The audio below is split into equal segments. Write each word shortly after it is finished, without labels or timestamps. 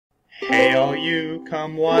Hey all you,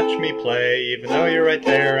 come watch me play, even though you're right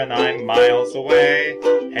there and I'm miles away.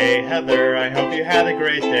 Hey Heather, I hope you had a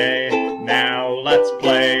great day. Now let's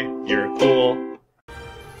play, you're cool.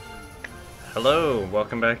 Hello,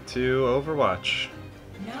 welcome back to Overwatch.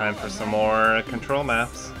 Time for some more control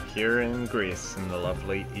maps here in Greece, in the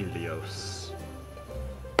lovely Ilios.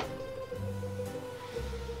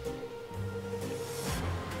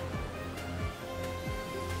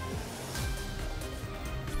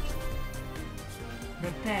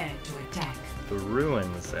 Prepare to attack. The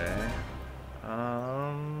ruins, eh?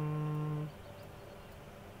 I'm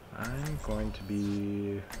going to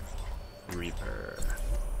be Reaper.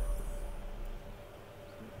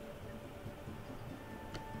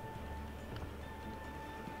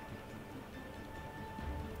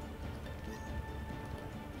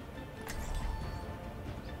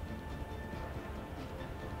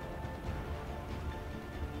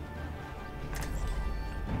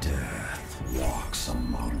 Walks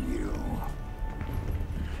among you.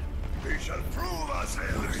 We shall prove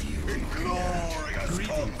ourselves in glorious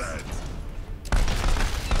combat.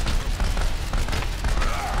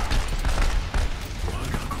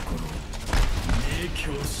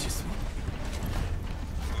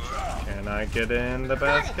 Can I get in the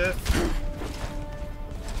basket?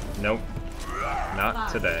 Nope.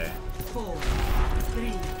 Not today. 4,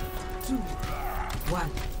 3, 2,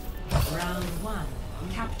 1. Round 1.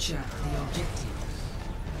 Capture the objective.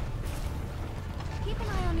 Keep an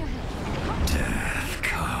eye on your head. Death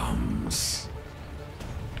comes.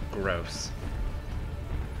 Gross.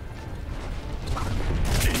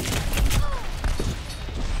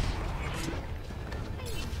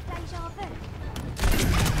 Deja vu.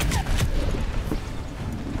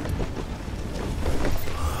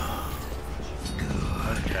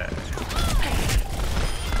 Okay.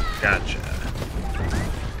 Gotcha.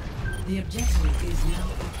 The objective is now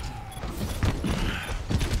active.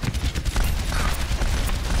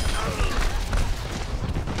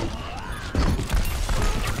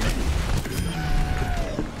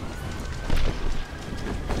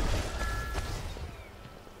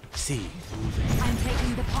 See. I'm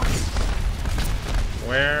taking the point.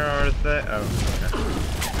 Where are they? Oh, okay.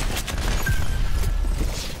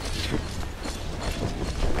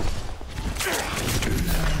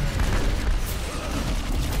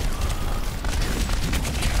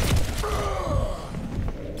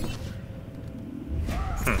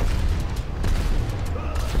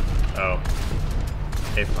 Oh.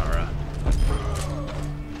 Hey, Para.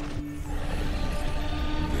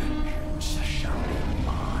 Vengeance shall be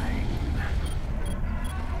mine.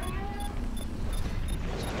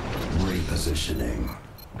 Repositioning.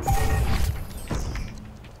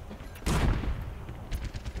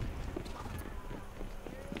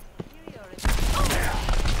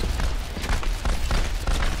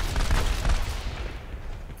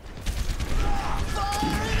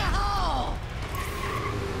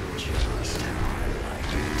 Just how I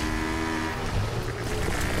like it.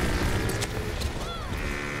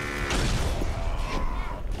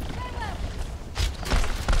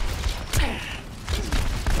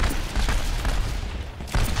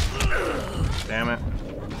 Damn it.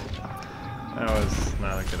 That was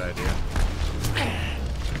not a good idea.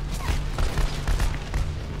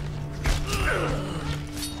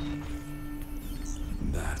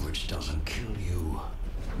 That which doesn't kill you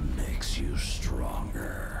makes you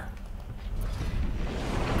stronger.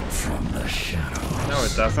 From the shadows. No,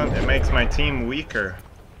 it doesn't. It makes my team weaker.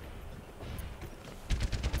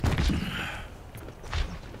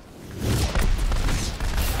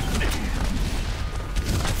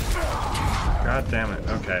 God damn it.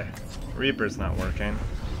 Okay. Reaper's not working.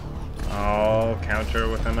 I'll counter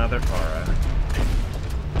with another Para.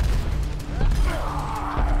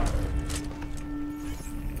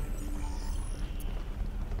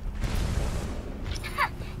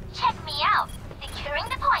 Check me out. Securing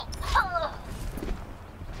the point.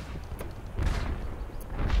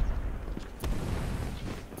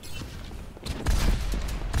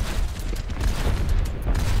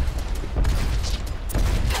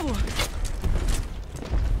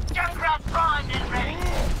 Junkrat primed and ready.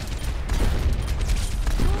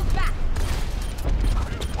 Move back.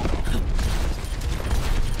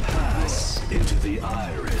 Pass into the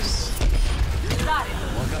iris. Got it.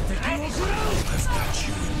 I've got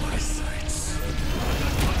you in my sights.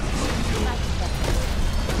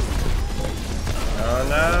 Oh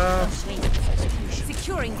no!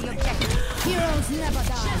 Securing the objective. Heroes never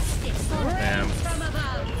die. Damn. From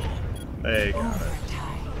above. They got it.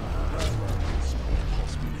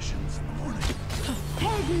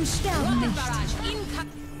 Rocket barrage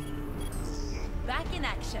incoming. Back in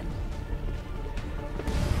action.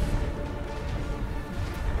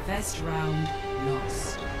 First round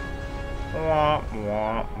lost. Wah,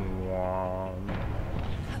 wah, wah.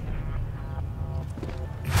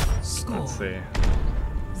 Score Let's see.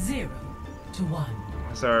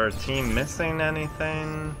 0-1. Is our team missing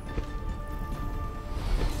anything?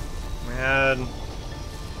 We had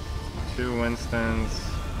 2 Winstons,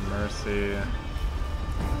 Mercy.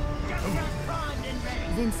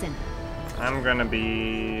 Vincent. I'm gonna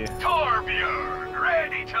be Torbjorn,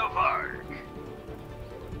 ready to work.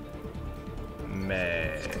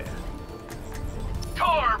 May.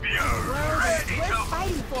 Torbjorn, ready Worth to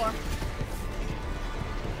fighting for.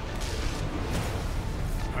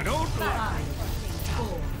 I don't 5,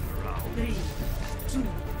 4, 3, 2,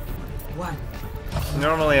 1.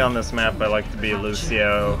 Normally on this map I like to be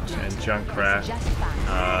Lucio and Junkrat, Just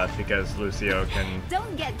fine. because Lucio can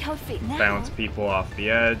Don't get cold feet now. bounce people off the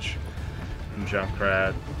edge, and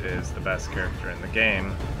Junkrat is the best character in the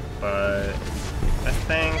game, but I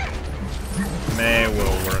think May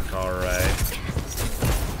will work alright.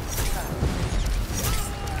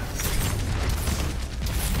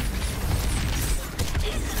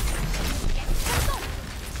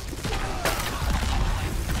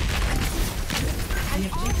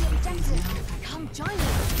 All the objectives. Come join me.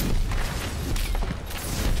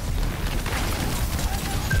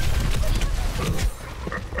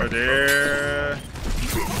 Oh dear.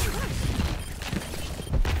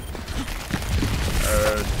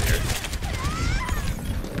 Oh dear.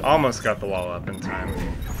 Almost got the wall up in time.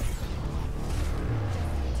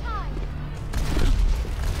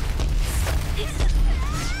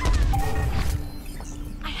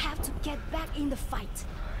 I have to get back in the fight.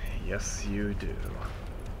 Yes, you do.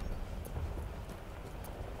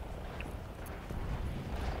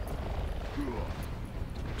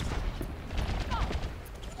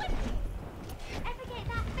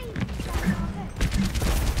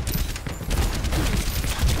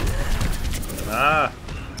 Ah!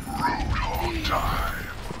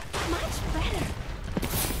 Much better.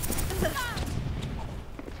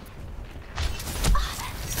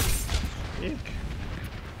 Eek.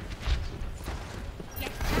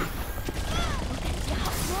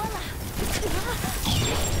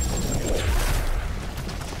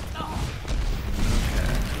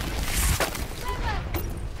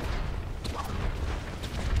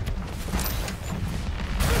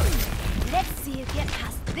 Let's see you get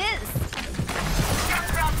past this.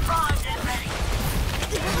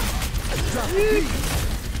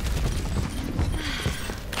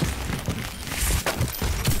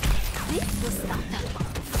 This will stop them.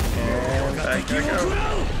 And I gotta go.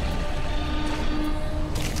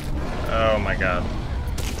 Oh my god.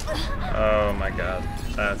 Oh my god.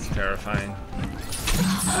 That's terrifying.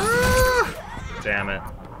 Damn it.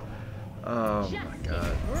 Oh my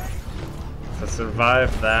god. To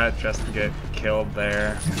survive that, just to get killed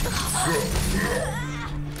there.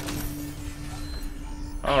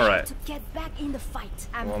 Alright. To get back in the fight.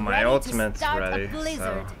 I'm Well, my ready to ultimate's start a ready, so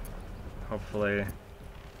blizzard. hopefully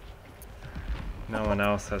no one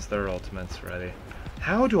else has their ultimates ready.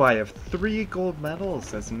 How do I have 3 gold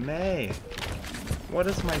medals as May? What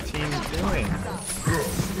is my team doing?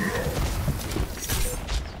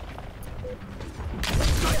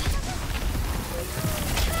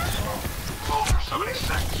 Over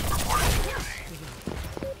 76 reporting to duty.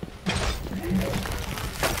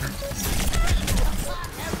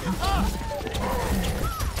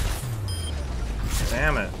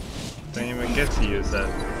 Damn it. Didn't even get to use it.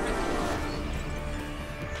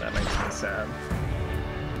 That makes me sad.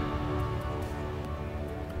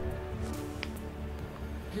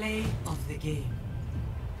 Play of the game.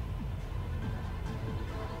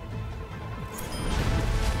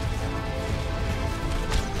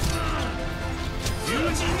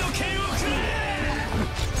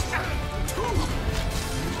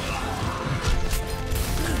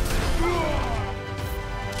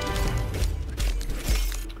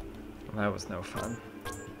 Well, that was no fun.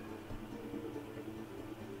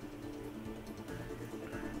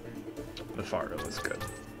 The Fargo was good.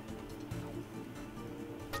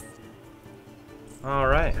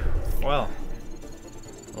 Alright, well,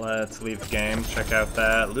 let's leave the game, check out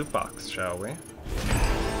that loot box, shall we?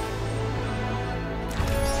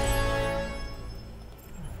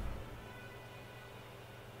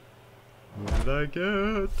 What did I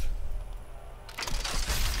get?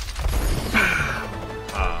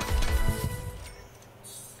 Ah.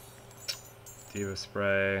 Diva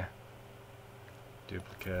spray.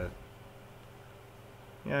 Duplicate.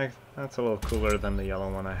 Yeah, that's a little cooler than the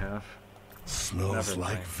yellow one I have. Smells Never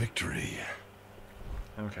like mind. victory.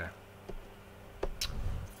 Okay.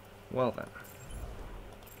 Well then.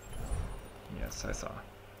 Yes, I saw.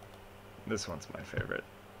 This one's my favorite.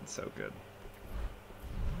 It's so good.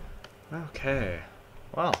 Okay.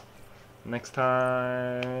 Well, next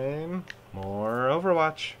time, more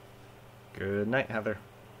Overwatch. Good night, Heather.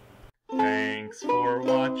 Thanks for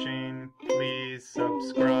watching. Please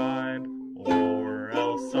subscribe, or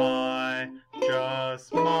else I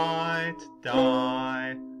just might die.